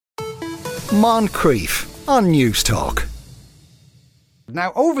Moncrief on News Talk.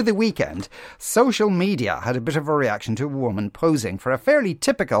 Now, over the weekend, social media had a bit of a reaction to a woman posing for a fairly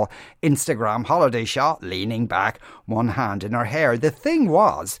typical Instagram holiday shot, leaning back, one hand in her hair. The thing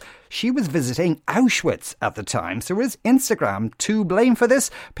was, she was visiting Auschwitz at the time. So is Instagram to blame for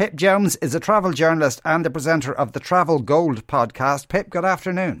this? Pip Jones is a travel journalist and the presenter of the Travel Gold podcast. Pip, good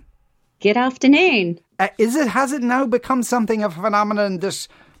afternoon. Good afternoon. Has it now become something of a phenomenon that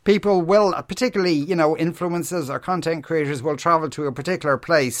people will, particularly, influencers or content creators will travel to a particular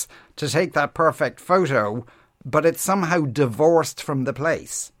place to take that perfect photo, but it's somehow divorced from the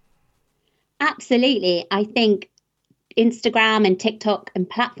place? Absolutely. I think Instagram and TikTok and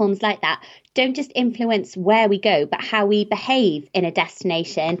platforms like that don't just influence where we go, but how we behave in a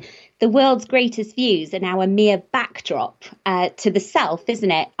destination. The world's greatest views are now a mere backdrop to the self,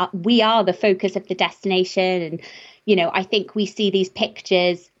 isn't it? We are the focus of the destination. And, I think we see these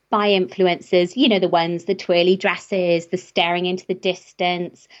pictures by influencers, the ones, the twirly dresses, the staring into the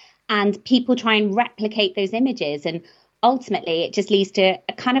distance, and people try and replicate those images. And ultimately, it just leads to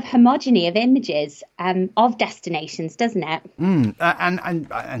a kind of homogeny of images of destinations, doesn't it? And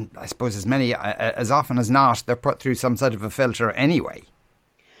I suppose as often as not, they're put through some sort of a filter anyway.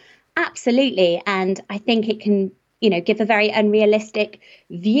 Absolutely. And I think it can, give a very unrealistic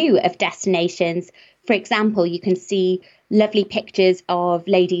view of destinations. For example, you can see lovely pictures of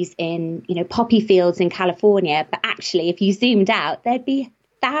ladies in, poppy fields in California. But actually, if you zoomed out, there'd be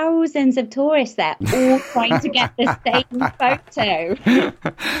thousands of tourists there, all trying to get the same photo.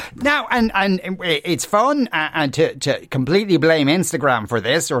 Now, and it's fun and to completely blame Instagram for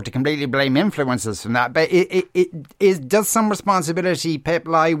this or to completely blame influencers from that. But does some responsibility, Pip,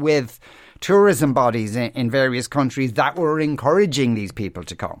 lie with tourism bodies in various countries that were encouraging these people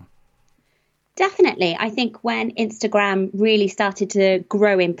to come? Definitely. I think when Instagram really started to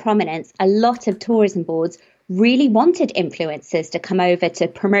grow in prominence, a lot of tourism boards really wanted influencers to come over to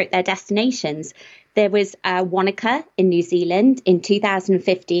promote their destinations. There was Wanaka in New Zealand in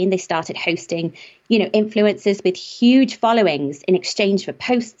 2015. They started hosting, influencers with huge followings in exchange for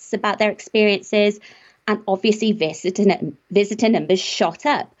posts about their experiences. And obviously visitor numbers shot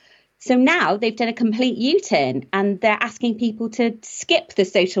up. So now they've done a complete U-turn and they're asking people to skip the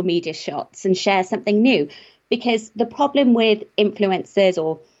social media shots and share something new. Because the problem with influencers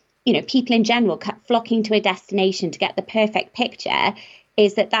or people in general flocking to a destination to get the perfect picture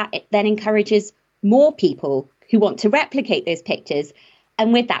is that it then encourages more people who want to replicate those pictures.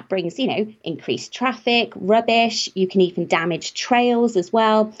 And with that brings, increased traffic, rubbish. You can even damage trails as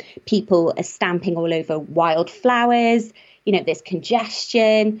well. People are stamping all over wildflowers. There's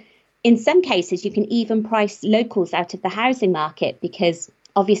congestion. In some cases, you can even price locals out of the housing market because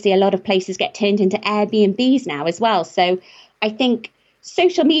obviously a lot of places get turned into Airbnbs now as well. So I think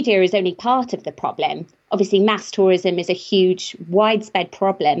social media is only part of the problem. Obviously, mass tourism is a huge, widespread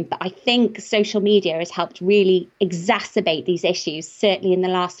problem, but I think social media has helped really exacerbate these issues, certainly in the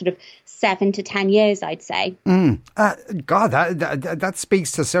last sort of 7 to 10 years, I'd say. God, that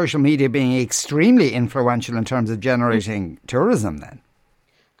speaks to social media being extremely influential in terms of generating tourism then.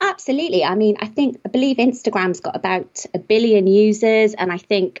 Absolutely. I believe Instagram's got about 1 billion users. And I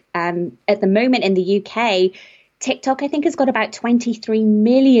think at the moment in the UK, TikTok, I think, has got about 23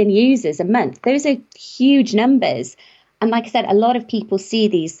 million users a month. Those are huge numbers. And like I said, a lot of people see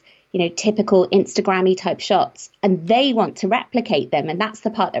these, typical Instagram-y type shots and they want to replicate them. And that's the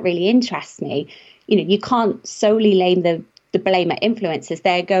part that really interests me. You can't solely lay the blame at influencers.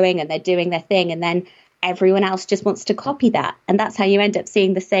 They're going and they're doing their thing. And then everyone else just wants to copy that. And that's how you end up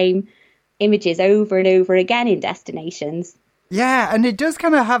seeing the same images over and over again in destinations. Yeah, and it does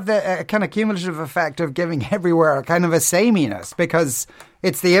kind of have the kind of cumulative effect of giving everywhere kind of a sameness because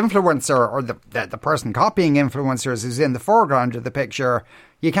it's the influencer or the person copying influencers who's in the foreground of the picture.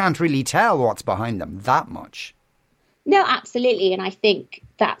 You can't really tell what's behind them that much. No, absolutely. And I think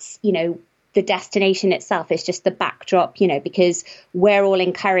that's, the destination itself is just the backdrop, because we're all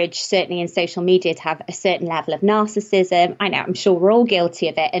encouraged, certainly in social media, to have a certain level of narcissism. I know, I'm sure we're all guilty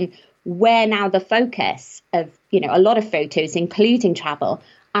of it. And we're now the focus of, a lot of photos, including travel.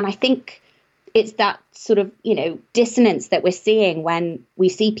 And I think it's that sort of, dissonance that we're seeing when we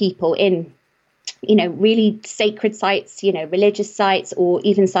see people in, really sacred sites, religious sites, or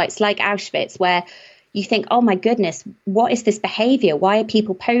even sites like Auschwitz, where you think, oh my goodness, what is this behavior? Why are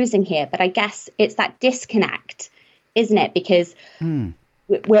people posing here? But I guess it's that disconnect, isn't it? Because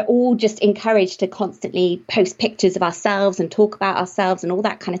we're all just encouraged to constantly post pictures of ourselves and talk about ourselves and all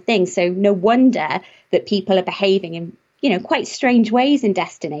that kind of thing. So no wonder that people are behaving in, quite strange ways in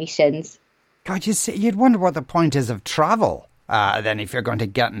destinations. God, you'd wonder what the point is of travel than if you're going to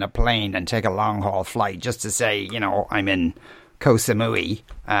get in a plane and take a long haul flight just to say, you know, I'm in Koh Samui,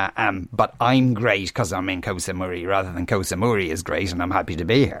 but I'm great because I'm in Koh Samui rather than Koh Samui is great and I'm happy to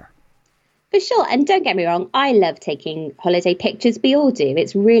be here. For sure. And don't get me wrong, I love taking holiday pictures. We all do.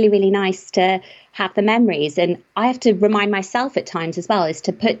 It's really, really nice to have the memories. And I have to remind myself at times as well is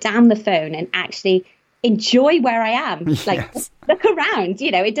to put down the phone and actually enjoy where I am. Yes. Like, look around.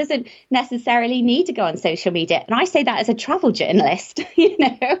 You know, it doesn't necessarily need to go on social media. And I say that as a travel journalist. You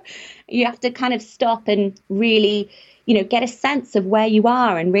know, you have to kind of stop and really, you know, get a sense of where you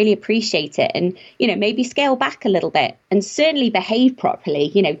are and really appreciate it. And, you know, maybe scale back a little bit and certainly behave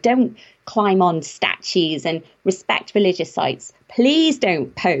properly. You know, don't climb on statues and respect religious sites. Please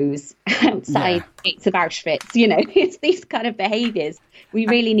don't pose outside gates of Auschwitz. You know, it's these kind of behaviours. We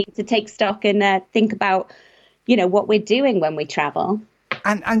really need to take stock and think about, you know, what we're doing when we travel.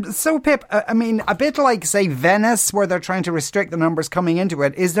 And so, Pip, I mean, a bit like, say, Venice, where they're trying to restrict the numbers coming into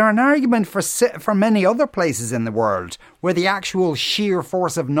it, is there an argument for many other places in the world where the actual sheer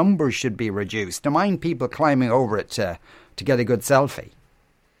force of numbers should be reduced? Don't mind people climbing over it to get a good selfie.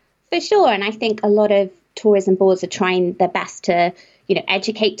 For sure. And I think a lot of tourism boards are trying their best to, you know,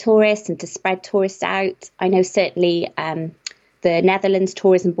 educate tourists and to spread tourists out. I know certainly the Netherlands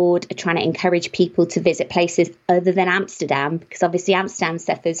Tourism Board are trying to encourage people to visit places other than Amsterdam, because obviously Amsterdam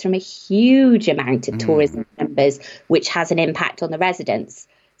suffers from a huge amount of tourism numbers, which has an impact on the residents.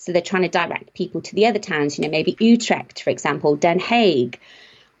 So they're trying to direct people to the other towns, you know, maybe Utrecht, for example, Den Haag.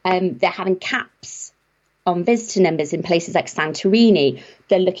 They're having caps on visitor numbers in places like Santorini.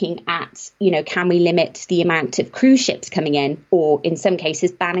 They're looking at, you know, can we limit the amount of cruise ships coming in, or in some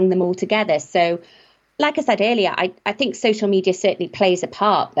cases banning them altogether. So like I said earlier, I think social media certainly plays a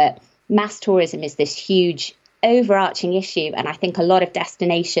part, but mass tourism is this huge overarching issue. And I think a lot of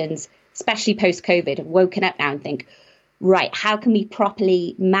destinations, especially post-COVID, have woken up now and think, right, how can we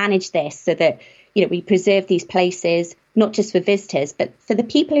properly manage this so that, you know, we preserve these places, not just for visitors, but for the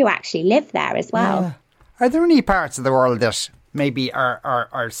people who actually live there as well. Yeah. Are there any parts of the world that maybe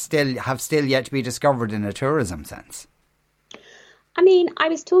are still yet to be discovered in a tourism sense? I mean, I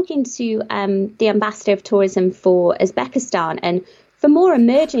was talking to the ambassador of tourism for Uzbekistan, and for more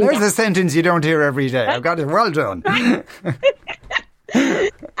emerging... There's a sentence you don't hear every day. I've got it. Well done.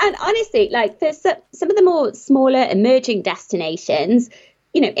 And honestly, like, there's some of the more smaller emerging destinations,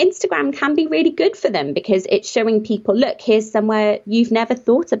 you know, Instagram can be really good for them because it's showing people, look, here's somewhere you've never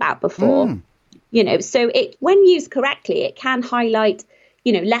thought about before. You know, so when used correctly, it can highlight,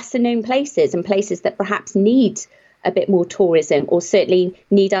 you know, lesser known places and places that perhaps need a bit more tourism or certainly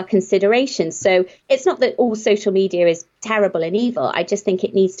need our consideration. So it's not that all social media is terrible and evil. I just think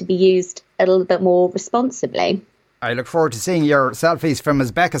it needs to be used a little bit more responsibly. I look forward to seeing your selfies from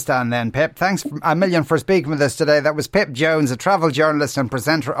Uzbekistan then, Pip. Thanks a million for speaking with us today. That was Pip Jones, a travel journalist and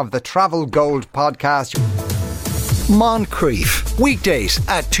presenter of the Travel Gold podcast. Moncrief, weekdays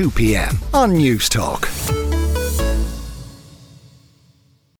at 2 p.m. on News Talk.